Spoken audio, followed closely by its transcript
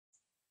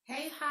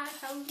hi,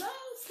 hello,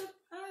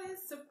 surprise,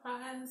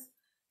 surprise.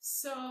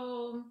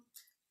 So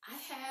I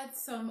had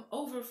some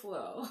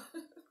overflow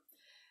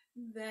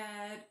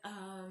that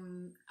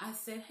I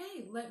said,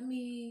 hey, let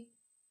me,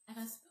 and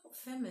I spelled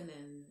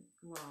feminine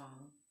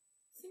wrong.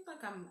 Seems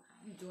like I'm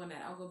doing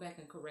that. I'll go back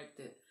and correct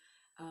it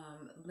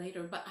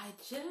later. But I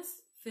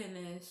just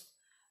finished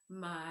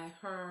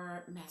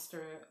her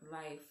Master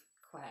Life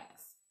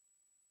class.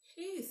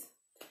 Jeez.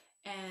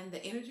 And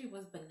the energy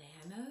was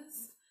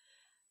bananas.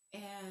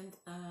 And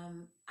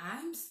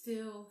I'm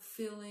still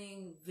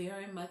feeling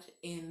very much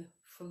in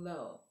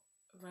flow,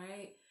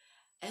 right?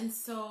 And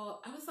so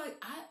I was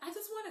like, I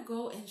just want to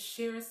go and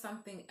share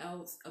something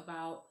else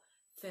about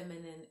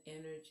feminine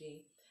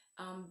energy.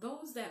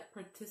 Those that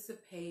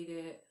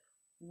participated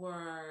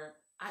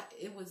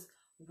it was,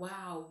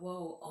 wow,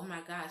 whoa, oh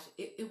my gosh,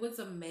 it was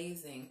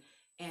amazing.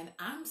 And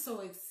I'm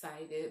so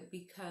excited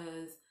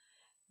because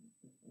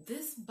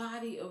this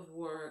body of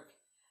work,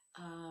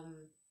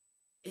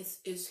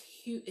 is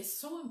huge. It's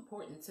so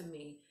important to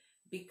me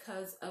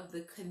because of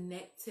the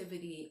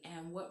connectivity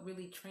and what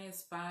really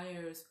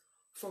transpires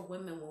for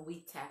women when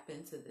we tap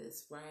into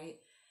this, right?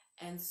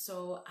 And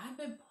so I've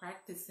been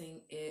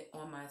practicing it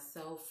on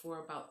myself for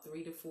about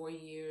 3 to 4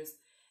 years,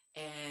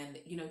 and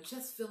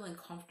just feeling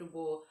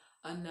comfortable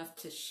enough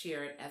to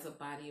share it as a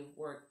body of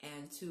work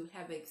and to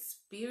have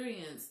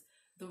experienced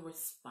the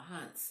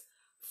response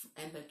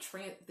and the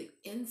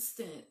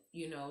instant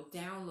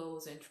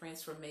downloads and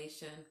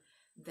transformation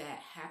that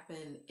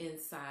happened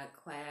inside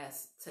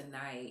class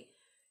tonight,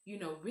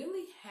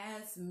 really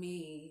has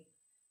me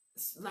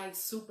like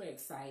super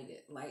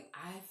excited. Like,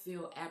 I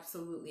feel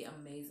absolutely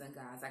amazing,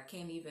 guys. I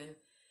can't even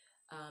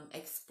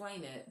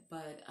explain it,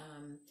 but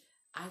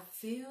I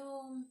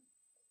feel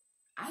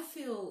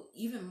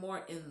even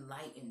more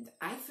enlightened.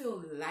 I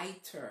feel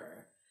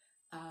lighter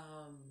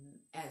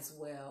as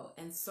well.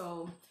 And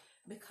so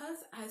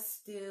because I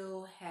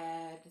still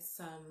had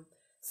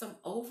some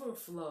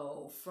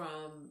overflow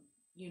from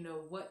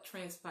what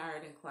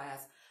transpired in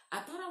class, I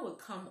thought I would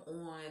come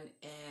on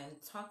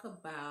and talk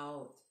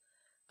about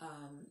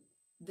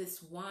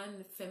this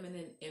one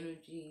feminine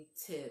energy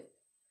tip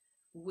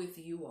with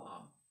you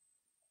all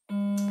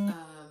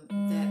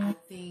that I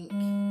think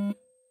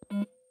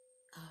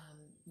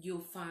you'll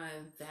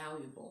find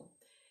valuable.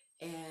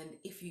 And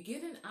if you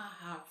get an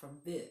aha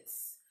from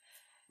this,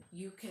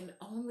 you can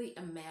only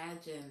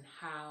imagine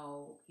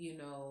how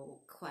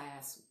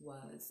class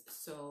was.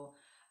 So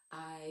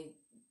I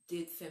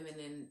did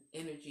feminine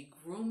energy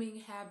grooming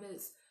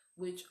habits,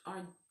 which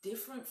are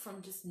different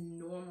from just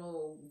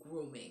normal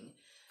grooming.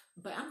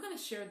 But I'm going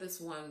to share this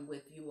one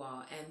with you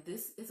all. And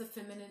this is a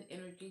feminine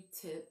energy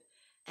tip,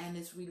 and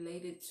it's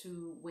related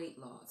to weight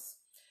loss.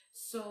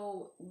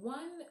 So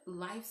one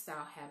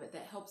lifestyle habit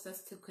that helps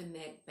us to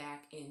connect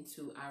back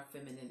into our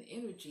feminine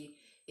energy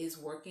is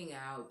working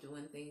out,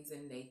 doing things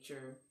in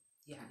nature,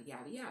 yada,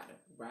 yada, yada,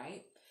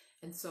 right?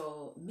 And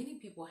so many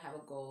people have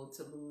a goal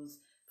to lose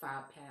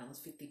 5 pounds,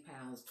 50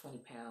 pounds, 20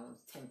 pounds,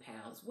 10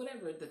 pounds,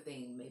 whatever the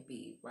thing may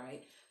be,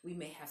 right? We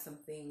may have some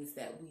things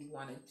that we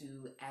want to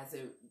do as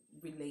it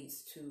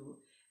relates to,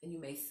 and you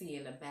may see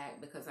in the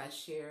back because I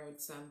shared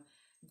some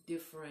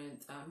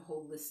different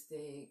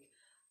holistic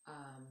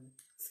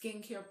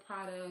skincare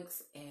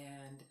products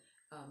and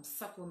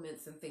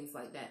supplements and things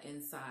like that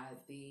inside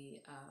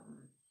the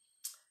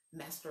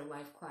Master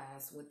Life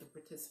class with the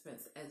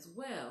participants as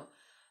well.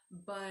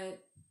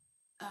 But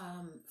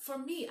for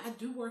me, I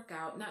do work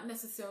out, not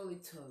necessarily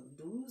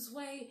to lose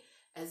weight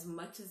as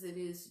much as it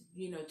is,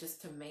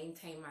 just to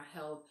maintain my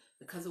health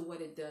because of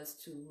what it does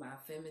to my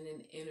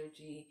feminine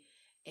energy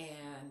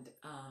and,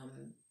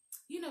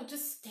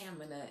 just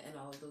stamina and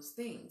all of those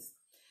things.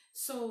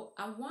 So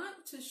I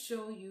want to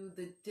show you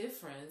the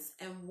difference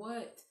and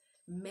what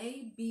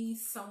may be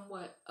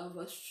somewhat of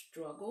a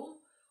struggle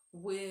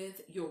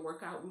with your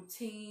workout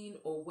routine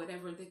or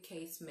whatever the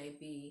case may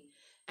be.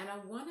 And I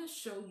want to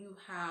show you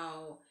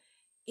how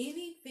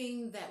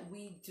anything that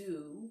we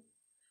do,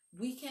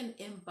 we can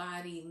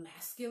embody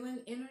masculine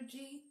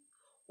energy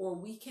or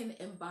we can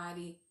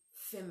embody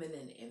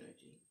feminine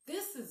energy.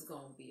 This is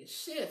going to be a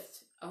shift,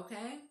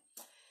 okay?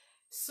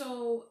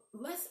 So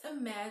let's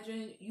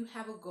imagine you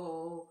have a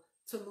goal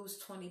to lose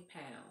 20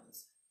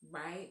 pounds,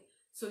 right?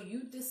 So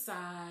you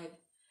decide,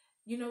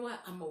 you know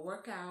what, I'm going to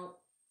work out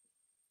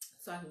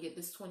so I can get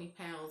this 20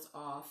 pounds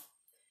off.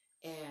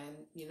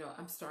 And,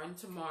 I'm starting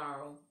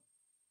tomorrow.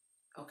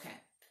 Okay.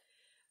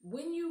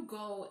 When you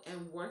go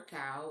and work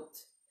out,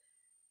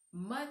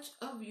 much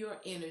of your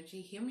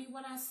energy, hear me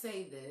when I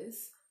say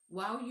this,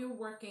 while you're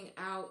working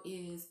out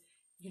is,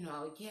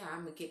 yeah,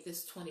 I'm going to get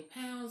this 20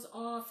 pounds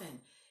off. And,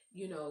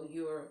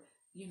 you're,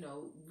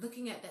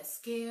 looking at that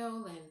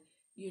scale and,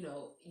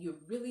 you're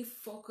really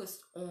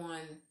focused on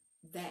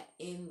that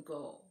end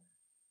goal.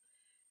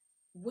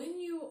 When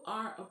you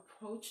are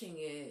approaching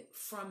it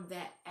from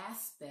that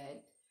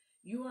aspect,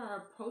 you are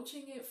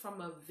approaching it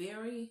from a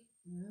very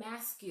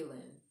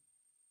masculine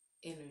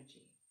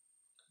energy.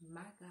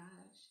 My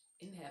gosh,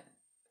 in heaven.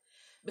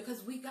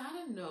 Because we got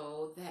to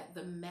know that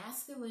the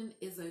masculine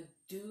is a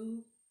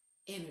do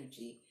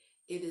energy.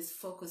 It is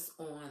focused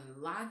on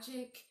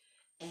logic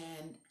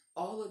and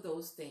all of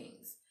those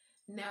things.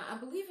 Now, I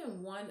believe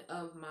in one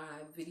of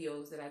my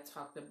videos that I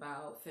talked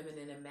about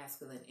feminine and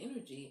masculine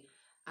energy,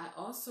 I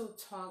also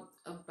talked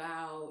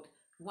about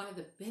one of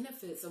the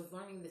benefits of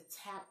learning to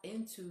tap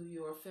into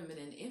your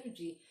feminine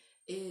energy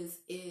is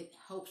it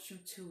helps you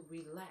to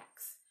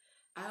relax.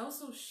 I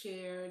also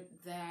shared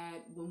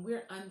that when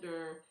we're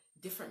under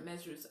different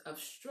measures of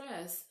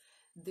stress,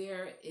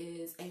 there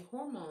is a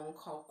hormone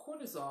called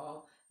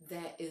cortisol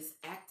that is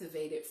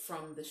activated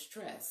from the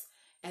stress.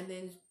 And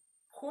then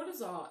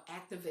cortisol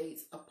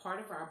activates a part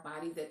of our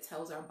body that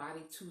tells our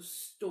body to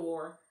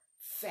store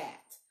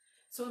fat.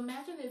 So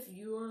imagine if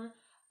you're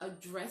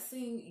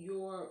addressing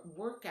your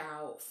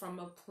workout from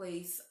a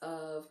place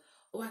of,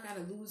 oh, I got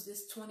to lose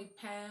this 20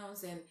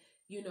 pounds. And,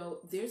 you know,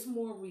 there's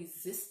more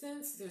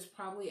resistance. There's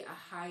probably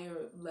a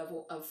higher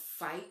level of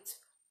fight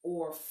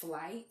or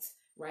flight,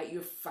 right?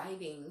 You're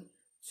fighting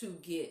to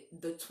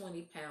get the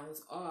 20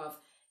 pounds off.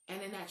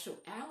 And in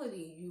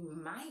actuality, you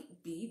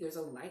might be, there's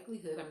a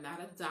likelihood, I'm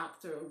not a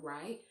doctor,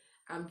 right?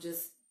 I'm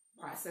just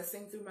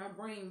processing through my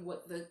brain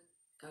what the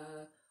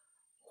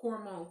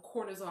hormone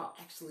cortisol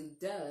actually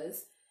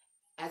does,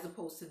 as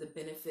opposed to the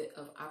benefit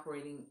of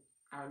operating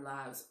our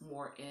lives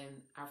more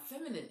in our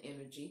feminine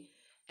energy.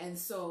 And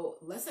so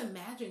let's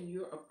imagine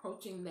you're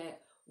approaching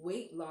that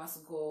weight loss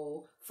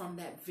goal from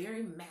that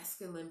very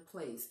masculine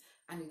place.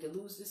 I need to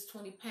lose this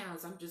 20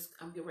 pounds. I'm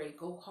getting ready to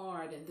go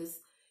hard. And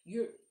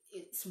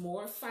it's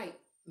more fight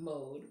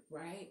mode,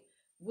 right?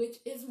 Which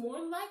is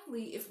more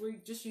likely, if we're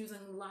just using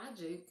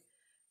logic,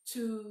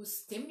 to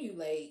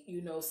stimulate,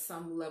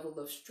 some level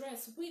of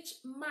stress, which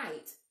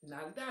might,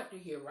 not a doctor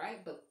here,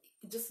 right? But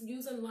just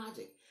using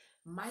logic,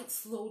 might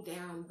slow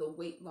down the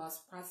weight loss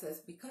process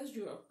because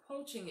you're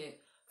approaching it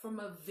from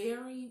a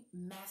very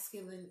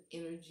masculine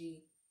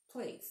energy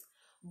place.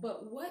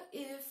 But what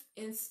if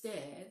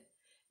instead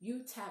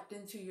you tapped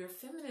into your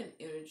feminine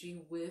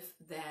energy with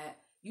that?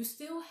 You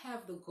still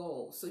have the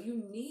goal. So you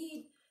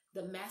need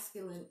the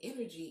masculine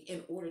energy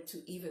in order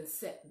to even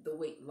set the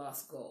weight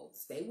loss goal.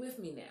 Stay with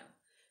me now.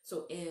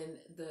 So in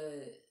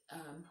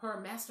her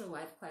Master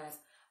Life class,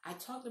 I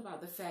talked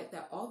about the fact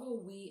that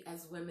although we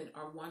as women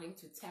are wanting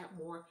to tap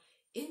more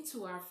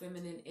into our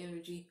feminine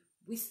energy,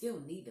 we still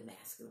need the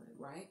masculine,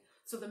 right?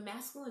 So the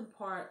masculine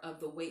part of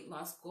the weight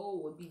loss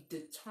goal would be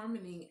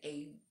determining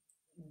a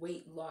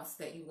weight loss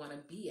that you want to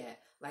be at,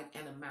 like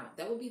an amount.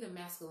 That would be the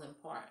masculine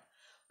part.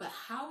 But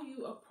how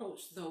you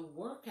approach the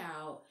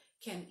workout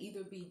can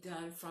either be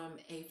done from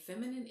a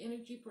feminine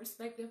energy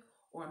perspective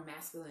or a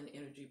masculine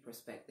energy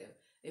perspective.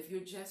 If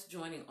you're just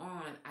joining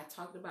on, I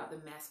talked about the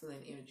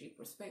masculine energy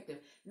perspective.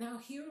 Now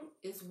here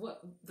is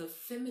what the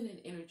feminine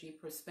energy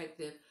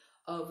perspective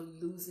of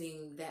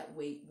losing that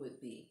weight would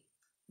be.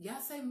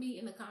 Y'all say me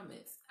in the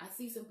comments. I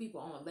see some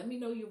people on. Let me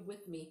know you're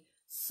with me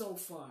so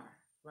far,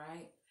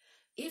 right?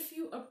 If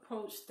you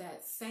approach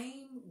that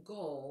same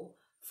goal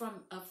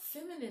from a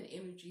feminine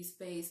energy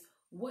space,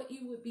 what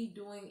you would be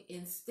doing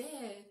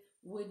instead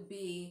would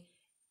be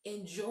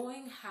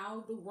enjoying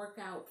how the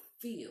workout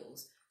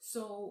feels.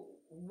 So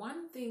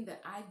one thing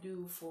that I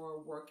do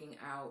for working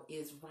out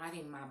is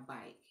riding my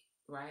bike,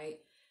 right?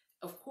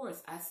 Of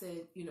course, I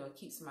said, it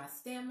keeps my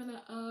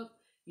stamina up,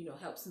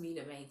 helps me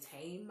to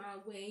maintain my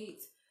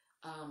weight,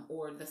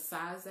 or the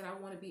size that I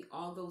want to be,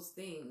 all those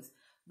things.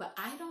 But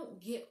I don't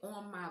get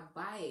on my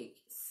bike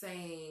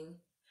saying,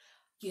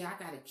 yeah,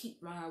 I got to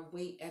keep my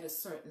weight at a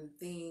certain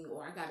thing,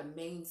 or I got to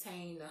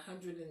maintain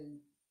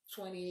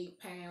 128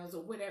 pounds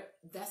or whatever.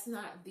 That's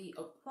not the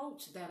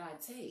approach that I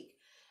take.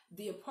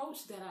 The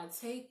approach that I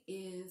take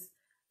is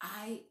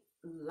I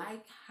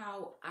like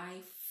how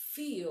I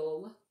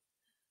feel,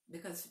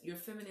 because your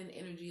feminine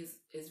energy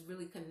is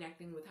really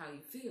connecting with how you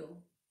feel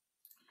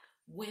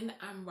when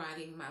I'm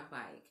riding my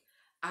bike.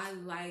 I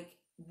like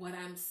what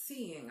I'm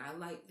seeing. I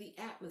like the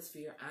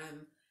atmosphere.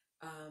 I'm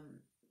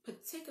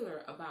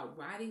particular about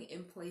riding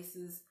in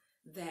places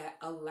that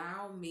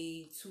allow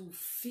me to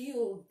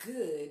feel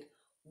good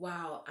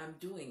while I'm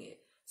doing it.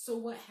 So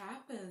what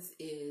happens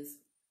is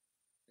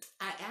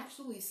I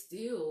actually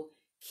still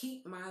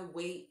keep my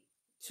weight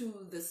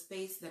to the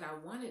space that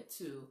I want it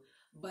to,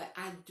 but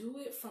I do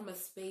it from a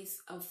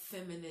space of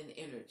feminine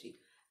energy.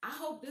 I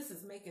hope this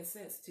is making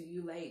sense to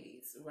you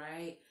ladies,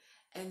 right?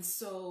 And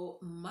so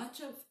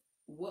much of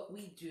what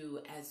we do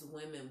as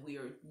women, we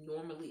are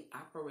normally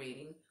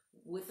operating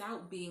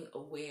without being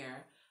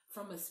aware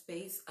from a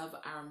space of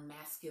our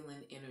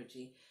masculine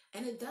energy.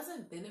 And it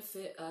doesn't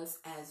benefit us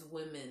as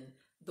women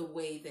the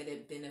way that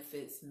it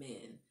benefits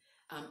men.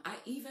 I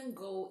even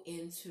go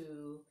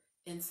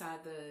inside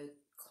the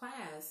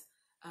class,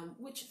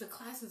 which the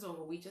class is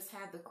over. We just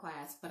had the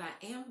class, but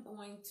I am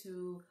going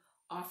to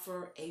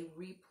offer a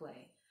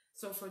replay.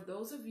 So for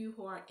those of you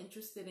who are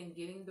interested in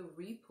getting the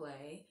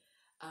replay,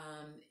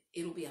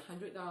 it'll be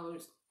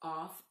 $100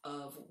 off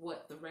of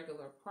what the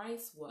regular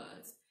price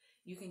was.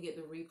 You can get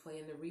the replay,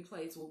 and the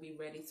replays will be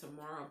ready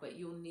tomorrow, but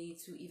you'll need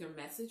to either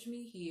message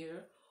me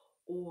here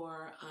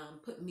or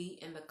put me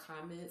in the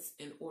comments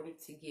in order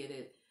to get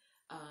it.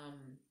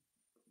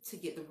 to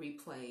get the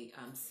replay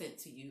sent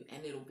to you,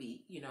 and it'll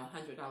be, you know,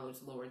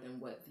 $100 lower than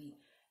what the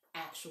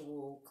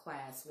actual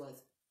class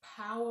was.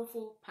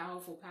 Powerful,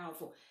 powerful,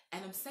 powerful.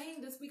 And I'm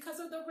saying this because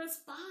of the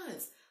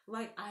response.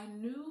 Like, I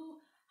knew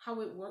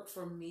how it worked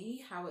for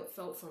me, how it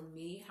felt for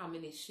me, how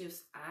many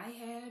shifts I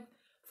had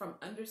from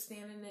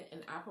understanding it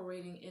and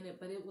operating in it,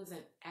 but it was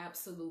an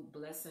absolute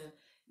blessing.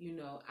 You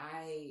know,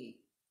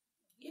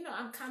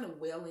 I'm kind of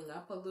welling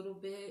up a little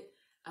bit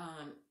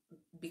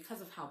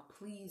because of how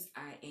pleased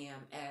I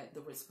am at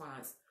the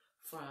response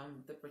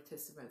from the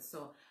participants.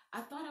 So I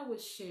thought I would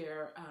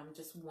share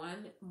just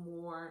one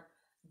more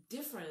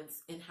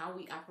difference in how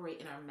we operate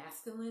in our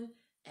masculine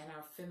and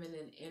our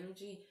feminine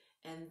energy,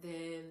 and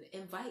then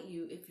invite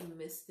you, if you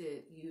missed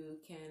it, you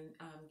can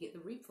get the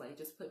replay.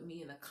 Just put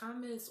me in the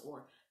comments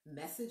or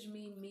message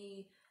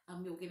me.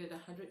 You'll get it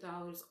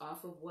 $100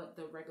 off of what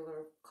the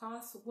regular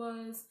cost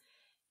was,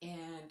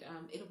 and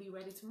it'll be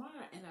ready tomorrow.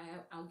 And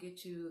I'll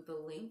get you the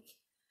link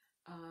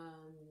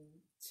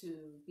to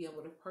be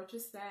able to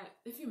purchase that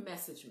if you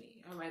message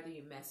me. I'd rather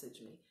you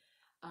message me.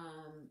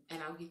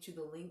 And I'll get you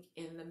the link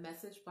in the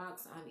message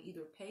box on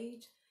either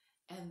page,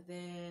 and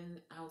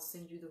then I'll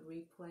send you the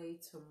replay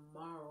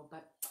tomorrow.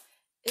 But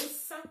it's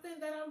something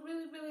that I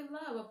really, really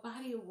love, a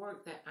body of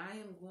work that I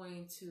am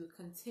going to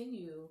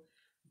continue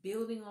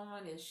building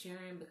on and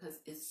sharing because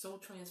it's so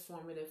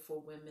transformative for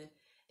women.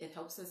 It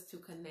helps us to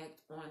connect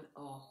on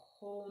a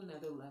whole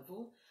nother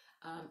level.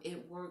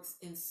 It works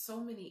in so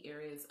many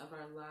areas of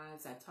our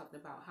lives. I talked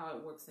about how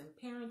it works in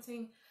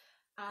parenting.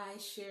 I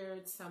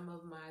shared some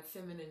of my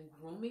feminine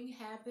grooming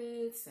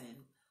habits and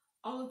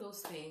all of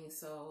those things.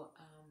 So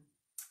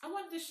I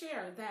wanted to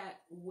share that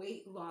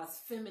weight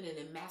loss, feminine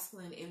and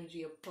masculine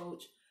energy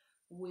approach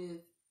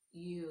with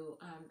you.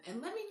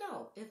 And let me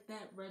know if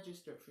that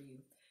registered for you.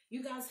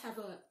 You guys have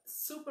a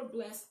super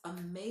blessed,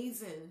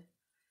 amazing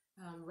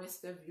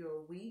rest of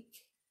your week.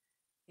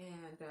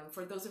 And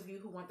for those of you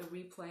who want the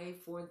replay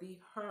for the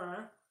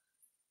Her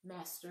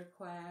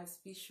Masterclass,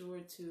 be sure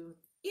to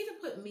either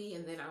put me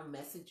and then I'll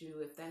message you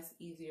if that's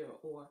easier,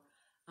 or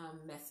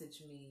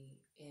message me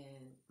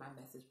in my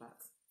message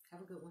box.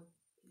 Have a good one.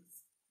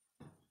 Peace.